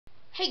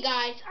Hey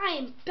guys, I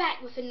am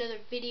back with another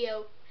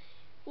video.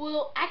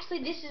 Well,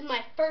 actually this is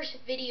my first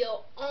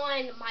video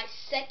on my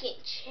second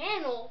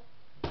channel.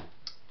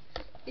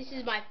 This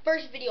is my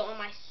first video on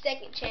my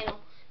second channel,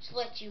 to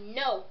let you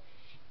know.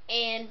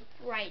 And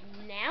right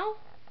now,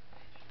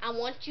 I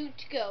want you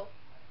to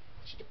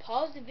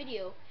pause the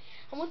video.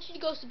 I want you to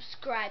go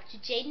subscribe to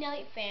Jayden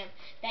Elliott Fam.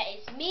 That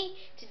is me.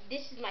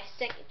 This is my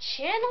second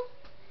channel.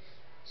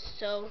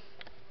 So,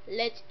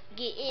 let's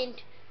get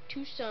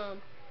into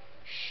some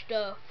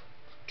stuff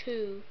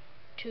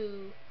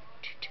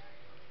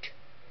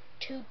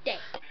today.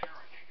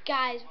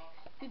 Guys,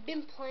 we've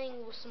been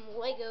playing with some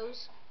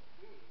Legos,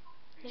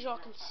 as y'all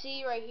can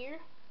see right here.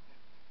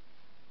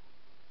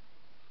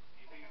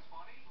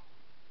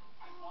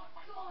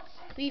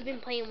 We've been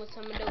playing with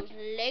some of those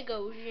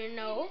Legos, you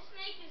know.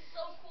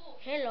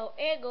 Hello,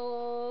 Ego.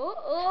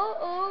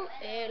 Oh,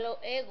 hello,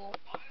 Ego.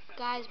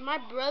 Guys, my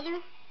brother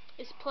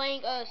is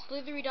playing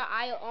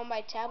Slithery.io on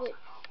my tablet.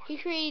 He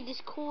created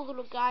this cool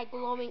little guy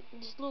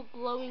this little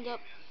glowing up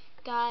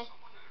guy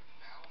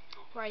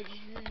right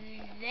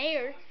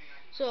there.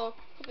 So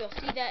hope y'all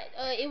see that.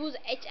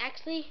 It's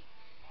actually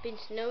been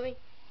snowing.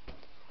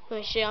 Let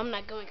me show you. I'm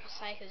not going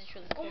outside because it's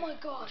really cold. Oh my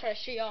god! I'll try to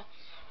show y'all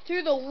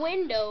through the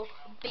window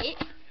a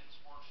bit.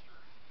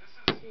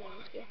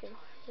 Y'all can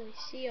really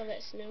see all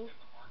that snow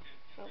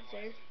out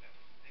there.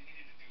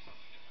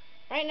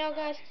 Right now,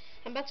 guys,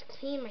 I'm about to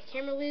clean my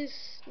camera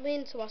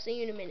lens, so I'll see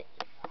you in a minute.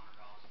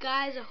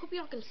 Guys, I hope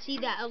y'all can see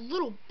that a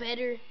little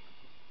better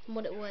than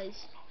what it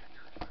was.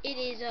 It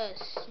is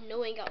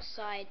snowing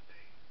outside.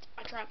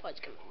 My tripod's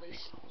coming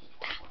loose.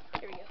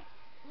 There we go.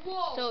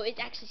 Whoa. So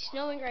it's actually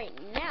snowing right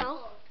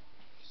now,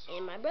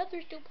 and my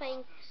brother's still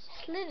playing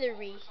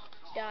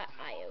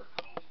Slithery.io.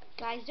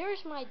 Guys,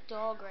 there's my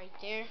dog right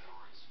there.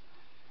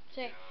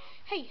 Say,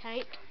 hey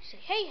Hank. Say,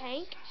 hey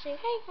Hank. Say,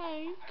 hey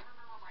Hank.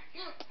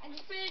 Look, I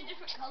just made a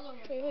different color.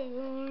 Say, hey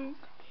Hank.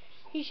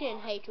 He's saying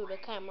hey to the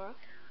camera.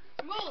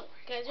 Roll it.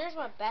 Guys, there's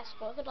my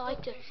basketball that I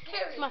like to.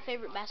 It's my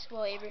favorite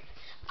basketball ever.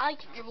 I like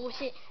to dribble with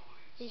it.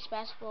 This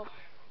basketball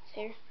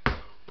here.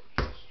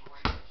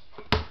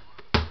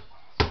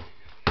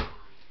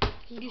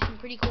 You can do some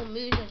pretty cool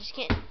moves. I just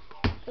can't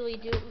really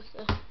do it with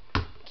the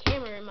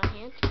camera in my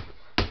hand.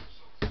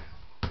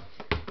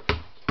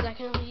 Because I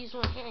can only use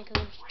one hand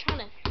because I'm just trying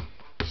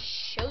to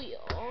show you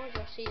all.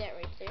 You'll see that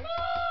right there.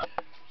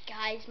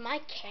 Guys, my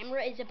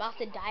camera is about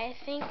to die, I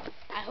think.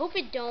 I hope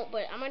it don't,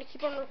 but I'm going to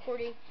keep on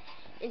recording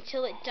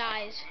until it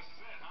dies.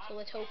 So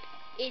let's hope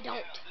it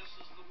don't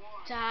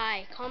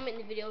die. Comment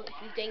in the video if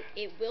you think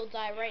it will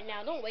die right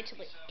now. Don't wait till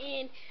the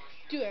end.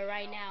 Do it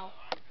right now.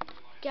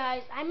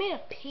 Guys, I made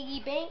a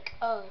piggy bank.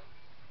 I'm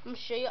going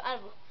to show you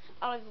out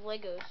of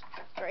Legos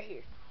right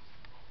here.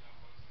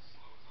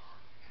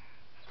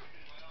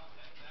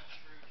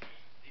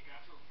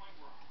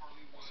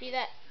 See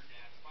that?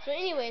 So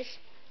anyways,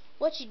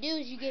 what you do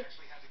is you get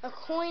a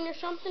coin or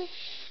something.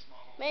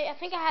 Maybe I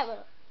think I have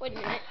a. Wait a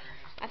minute.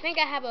 I think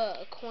I have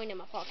a coin in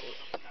my pocket.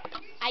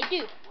 I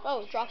do.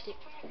 Oh, it drops it.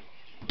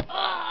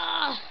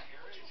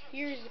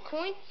 Here's the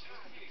coin.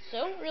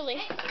 So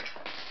really,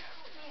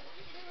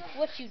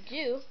 what you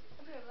do?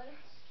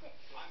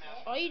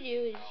 All you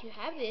do is you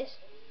have this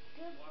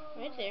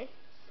right there.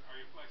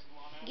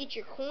 Get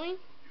your coin,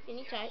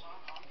 any type.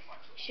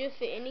 Should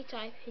fit any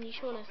type, and you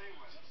just wanna.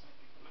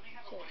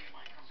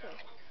 So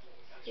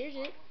here's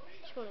it.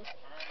 Just wanna.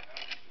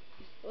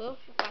 Well,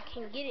 if I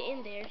can get it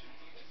in there.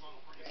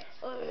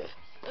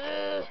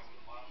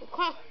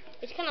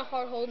 It's kind of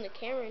hard holding the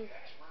camera and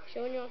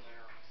showing y'all.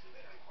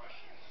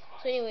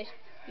 So anyways,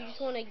 you just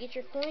want to get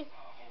your coin,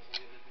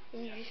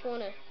 and you just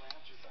want to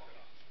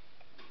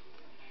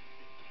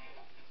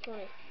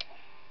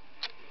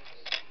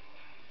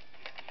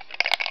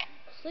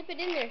slip it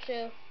in there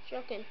so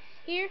y'all can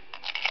hear.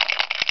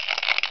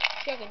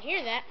 So y'all can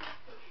hear that.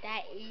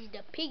 That is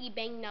the piggy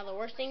bank. Now the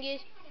worst thing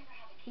is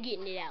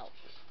getting it out.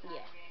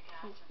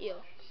 Yeah.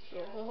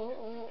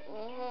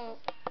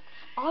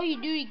 All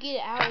you do to get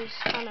it out is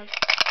kind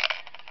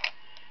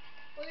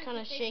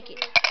of shake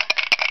it.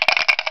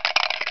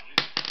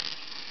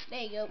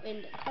 There you go,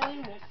 and the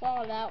coin will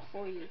fall out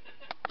for you.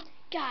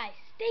 Guys,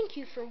 thank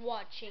you for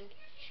watching,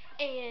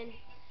 and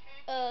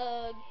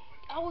I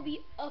will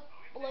be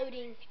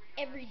uploading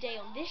every day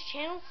on this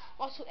channel,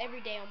 also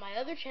every day on my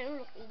other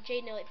channel,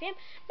 Jayden Elliott Fam.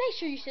 Make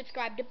sure you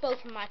subscribe to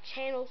both of my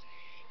channels,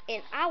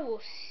 and I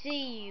will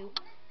see you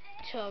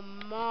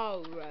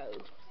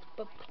tomorrow.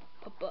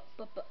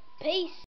 Peace.